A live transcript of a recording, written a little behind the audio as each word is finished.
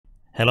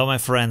Hello my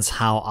friends,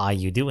 how are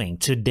you doing?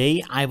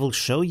 Today I will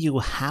show you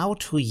how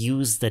to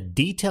use the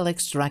detail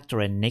extractor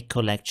and Nik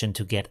collection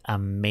to get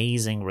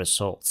amazing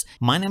results.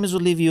 My name is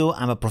Olivio,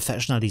 I'm a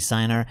professional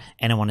designer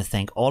and I want to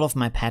thank all of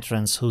my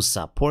patrons who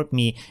support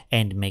me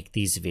and make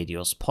these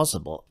videos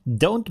possible.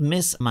 Don't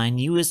miss my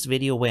newest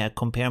video where I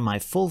compare my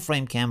full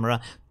frame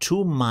camera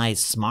to my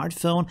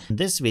smartphone.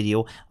 This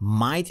video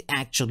might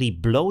actually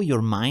blow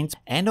your mind,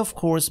 and of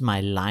course my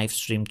live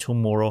stream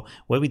tomorrow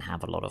where we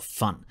have a lot of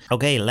fun.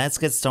 Okay, let's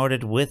get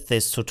started with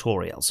this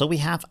tutorial. So we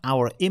have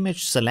our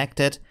image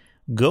selected,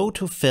 go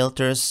to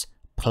filters,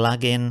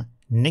 plugin,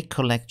 Nik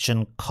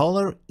collection,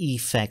 color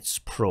effects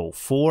pro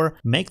 4.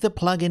 Make the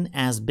plugin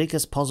as big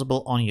as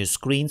possible on your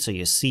screen so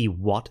you see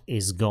what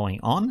is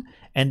going on.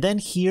 And then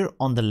here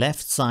on the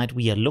left side,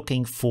 we are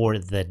looking for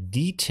the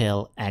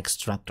detail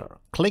extractor.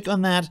 Click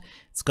on that.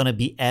 It's going to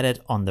be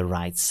added on the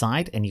right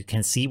side. And you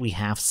can see we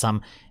have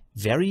some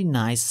very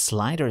nice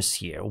sliders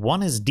here.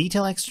 One is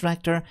detail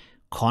extractor,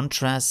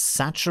 contrast,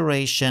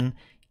 saturation,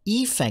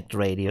 effect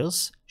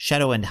radius,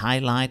 shadow and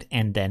highlight,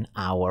 and then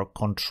our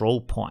control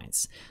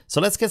points.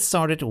 So let's get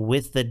started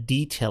with the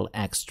detail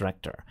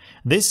extractor.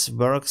 This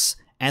works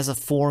as a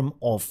form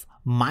of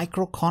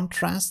micro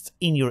contrast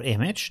in your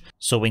image.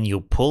 So when you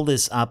pull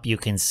this up, you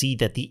can see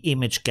that the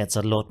image gets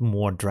a lot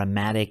more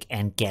dramatic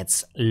and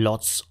gets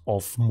lots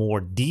of more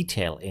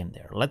detail in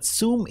there. Let's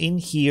zoom in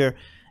here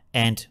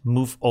and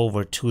move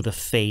over to the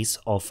face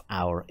of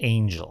our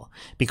angel,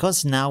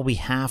 because now we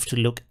have to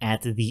look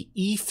at the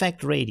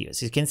effect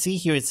radius. You can see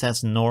here it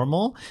says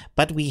normal,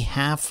 but we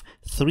have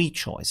three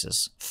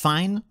choices: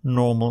 fine,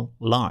 normal,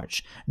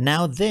 large.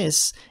 Now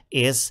this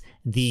is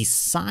the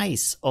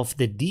size of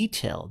the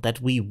detail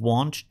that we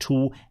want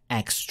to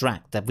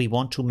extract, that we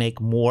want to make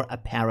more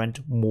apparent,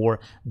 more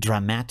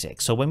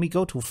dramatic. So when we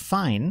go to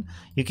fine,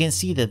 you can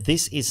see that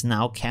this is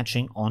now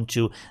catching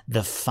onto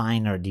the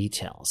finer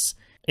details.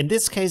 In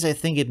this case, I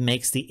think it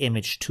makes the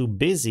image too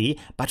busy,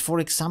 but for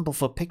example,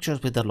 for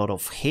pictures with a lot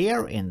of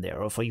hair in there,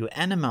 or for your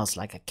animals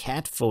like a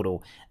cat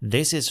photo,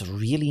 this is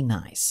really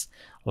nice.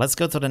 Let's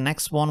go to the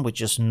next one, which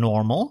is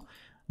normal.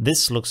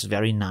 This looks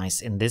very nice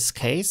in this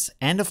case.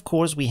 And of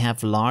course, we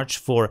have large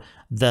for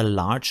the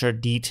larger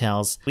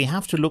details. We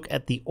have to look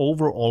at the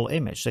overall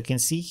image. So you can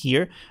see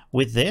here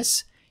with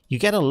this, you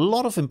get a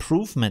lot of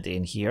improvement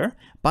in here,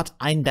 but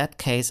in that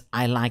case,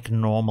 I like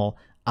normal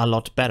a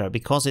lot better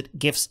because it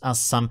gives us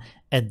some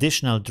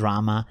additional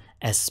drama,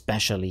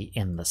 especially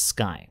in the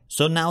sky.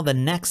 So now the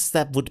next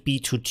step would be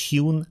to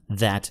tune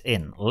that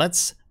in.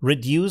 Let's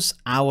reduce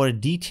our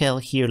detail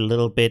here a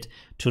little bit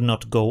to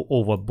not go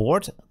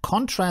overboard.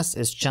 Contrast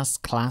is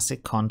just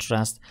classic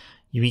contrast.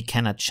 We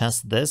can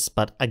adjust this,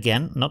 but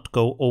again, not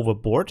go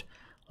overboard.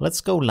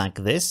 Let's go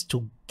like this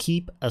to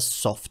keep a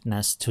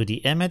softness to the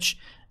image.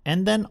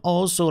 And then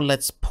also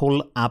let's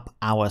pull up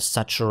our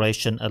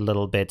saturation a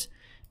little bit,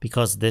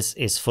 because this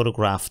is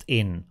photographed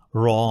in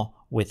RAW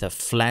with a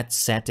flat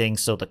setting,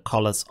 so the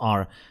colors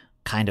are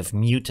kind of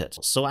muted.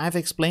 So I've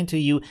explained to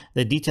you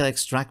the detail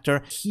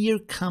extractor. Here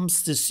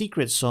comes the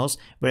secret sauce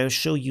where I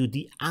show you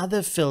the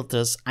other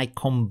filters I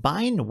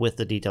combine with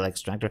the detail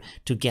extractor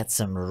to get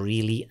some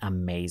really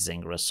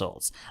amazing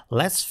results.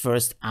 Let's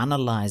first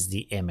analyze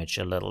the image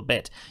a little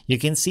bit. You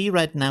can see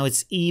right now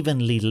it's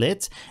evenly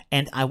lit,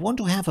 and I want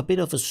to have a bit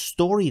of a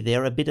story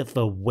there, a bit of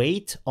a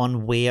weight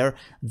on where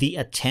the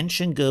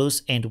attention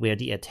goes and where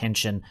the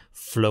attention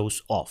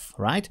flows off,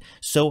 right?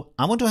 So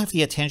I want to have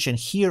the attention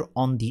here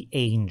on the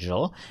angel,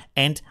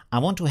 and I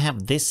want to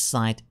have this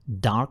side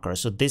darker,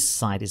 so this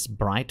side is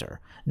brighter.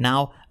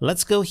 Now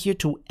let's go here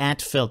to add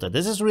filter.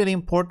 This is really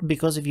important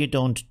because if you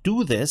don't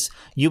do this,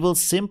 you will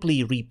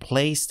simply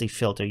replace the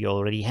filter you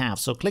already have.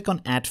 So click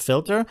on add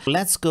filter.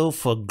 Let's go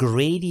for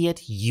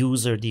gradient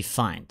user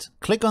defined.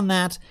 Click on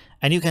that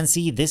and you can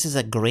see this is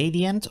a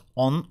gradient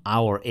on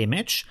our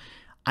image.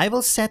 I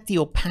will set the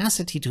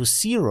opacity to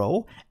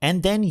 0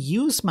 and then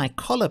use my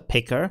color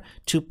picker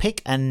to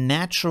pick a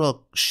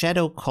natural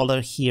shadow color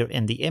here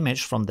in the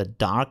image from the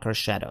darker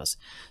shadows.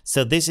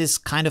 So this is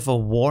kind of a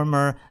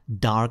warmer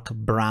dark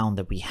brown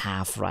that we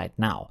have right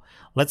now.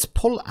 Let's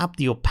pull up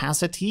the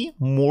opacity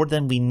more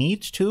than we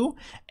need to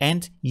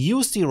and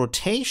use the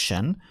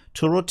rotation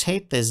to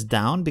rotate this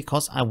down,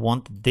 because I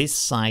want this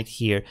side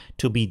here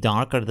to be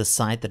darker, the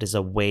side that is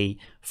away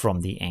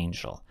from the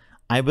angel.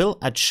 I will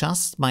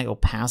adjust my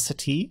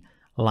opacity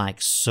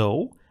like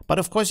so, but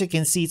of course you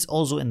can see it's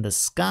also in the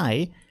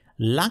sky.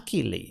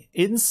 Luckily,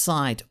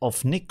 inside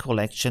of Nik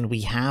collection,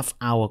 we have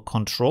our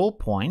control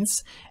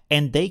points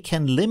and they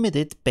can limit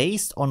it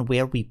based on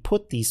where we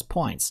put these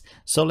points.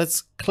 So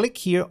let's click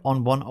here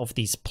on one of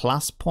these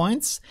plus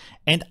points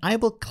and I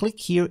will click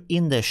here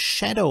in the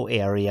shadow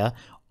area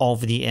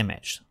of the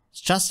image.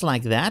 Just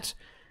like that,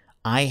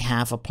 I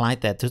have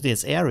applied that to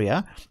this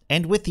area,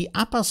 and with the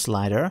upper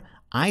slider,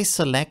 I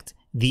select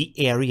the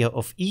area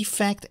of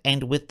effect,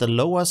 and with the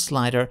lower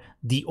slider,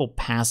 the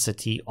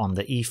opacity on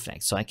the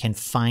effect. So I can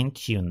fine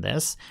tune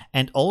this.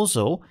 And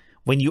also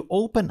when you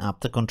open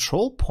up the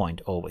control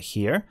point over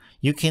here,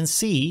 you can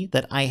see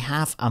that I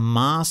have a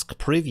mask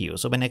preview.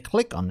 So when I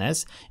click on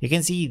this, you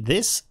can see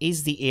this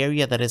is the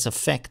area that is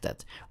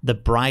affected. The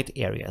bright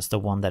area is the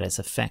one that is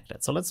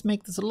affected. So let's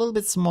make this a little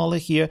bit smaller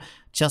here,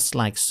 just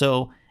like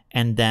so,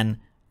 and then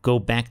go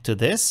back to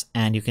this,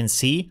 and you can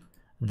see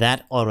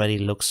that already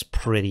looks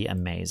pretty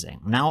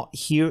amazing. Now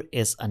here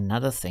is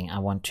another thing I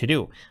want to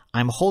do.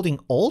 I'm holding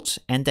Alt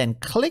and then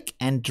click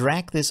and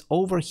drag this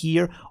over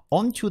here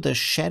onto the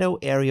shadow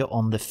area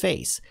on the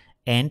face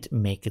and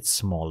make it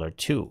smaller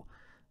too.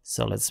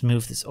 So let's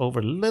move this over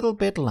a little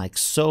bit like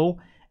so,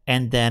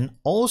 and then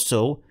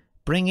also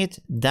bring it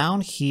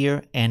down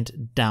here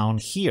and down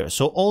here.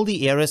 So all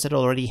the areas that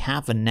already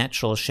have a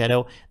natural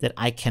shadow that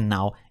I can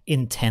now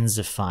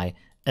intensify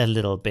a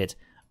little bit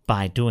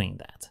by doing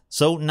that.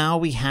 So now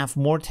we have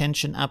more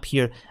tension up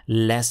here,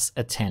 less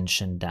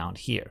attention down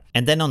here.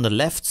 And then on the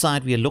left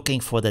side, we are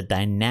looking for the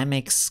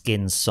dynamic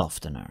skin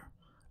softener.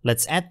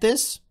 Let's add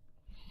this.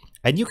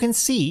 And you can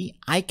see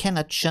I can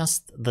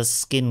adjust the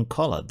skin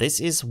color.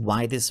 This is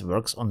why this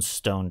works on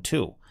stone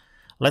too.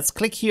 Let's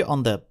click here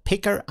on the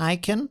picker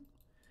icon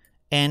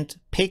and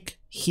pick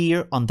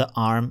here on the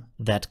arm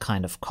that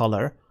kind of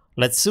color.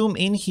 Let's zoom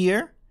in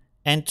here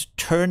and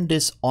turn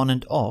this on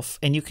and off.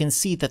 And you can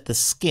see that the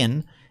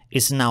skin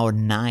is now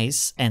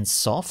nice and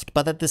soft,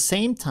 but at the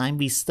same time,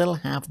 we still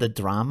have the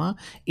drama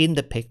in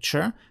the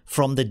picture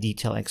from the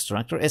detail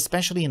extractor,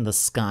 especially in the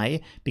sky,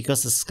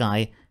 because the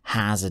sky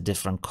has a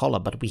different color,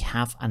 but we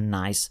have a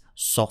nice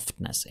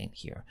softness in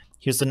here.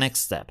 Here's the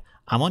next step.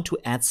 I want to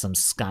add some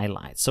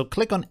skylight. So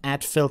click on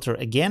Add Filter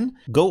again,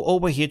 go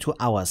over here to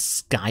our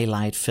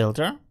Skylight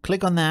filter,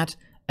 click on that,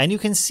 and you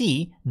can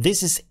see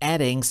this is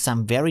adding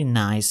some very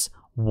nice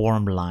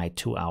warm light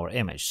to our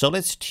image. So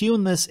let's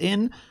tune this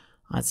in.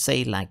 I'd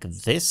say like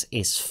this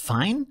is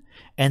fine.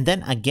 And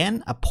then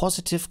again, a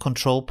positive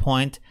control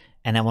point,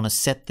 and I want to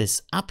set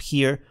this up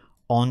here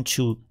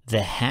onto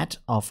the head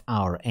of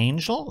our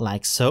angel,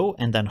 like so,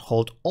 and then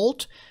hold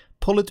Alt,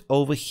 pull it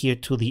over here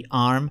to the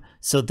arm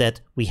so that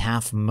we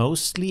have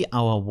mostly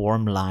our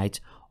warm light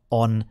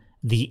on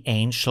the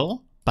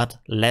angel, but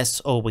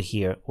less over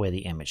here where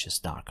the image is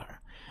darker.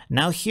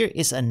 Now here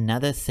is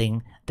another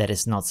thing that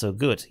is not so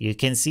good. You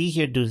can see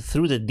here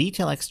through the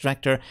detail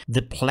extractor,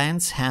 the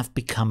plants have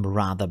become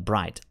rather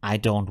bright. I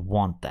don't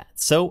want that.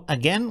 So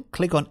again,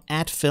 click on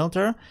Add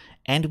Filter,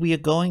 and we are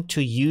going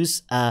to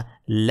use a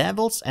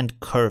levels and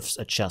curves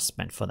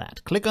adjustment for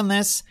that. Click on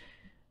this,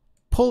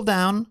 pull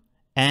down,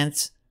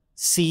 and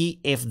see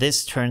if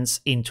this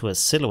turns into a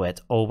silhouette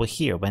over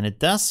here. When it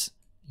does,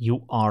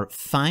 you are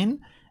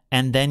fine.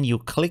 And then you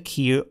click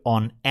here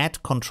on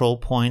Add Control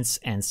Points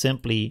and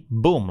simply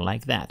boom,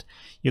 like that.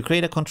 You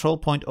create a control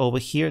point over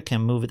here,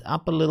 can move it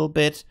up a little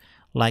bit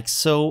like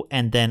so,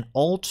 and then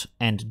Alt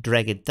and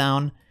drag it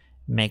down.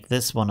 Make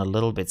this one a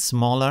little bit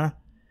smaller.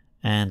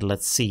 And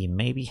let's see,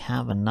 maybe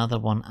have another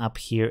one up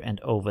here and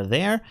over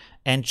there.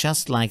 And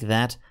just like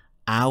that,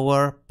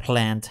 our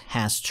plant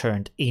has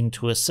turned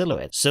into a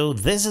silhouette. So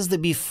this is the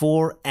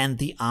before and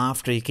the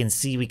after. You can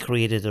see we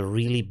created a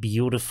really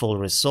beautiful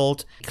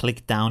result.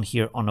 Click down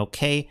here on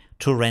OK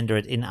to render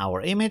it in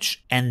our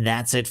image. And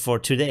that's it for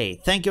today.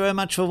 Thank you very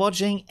much for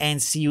watching,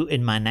 and see you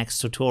in my next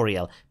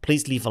tutorial.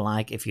 Please leave a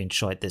like if you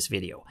enjoyed this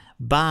video.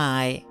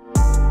 Bye.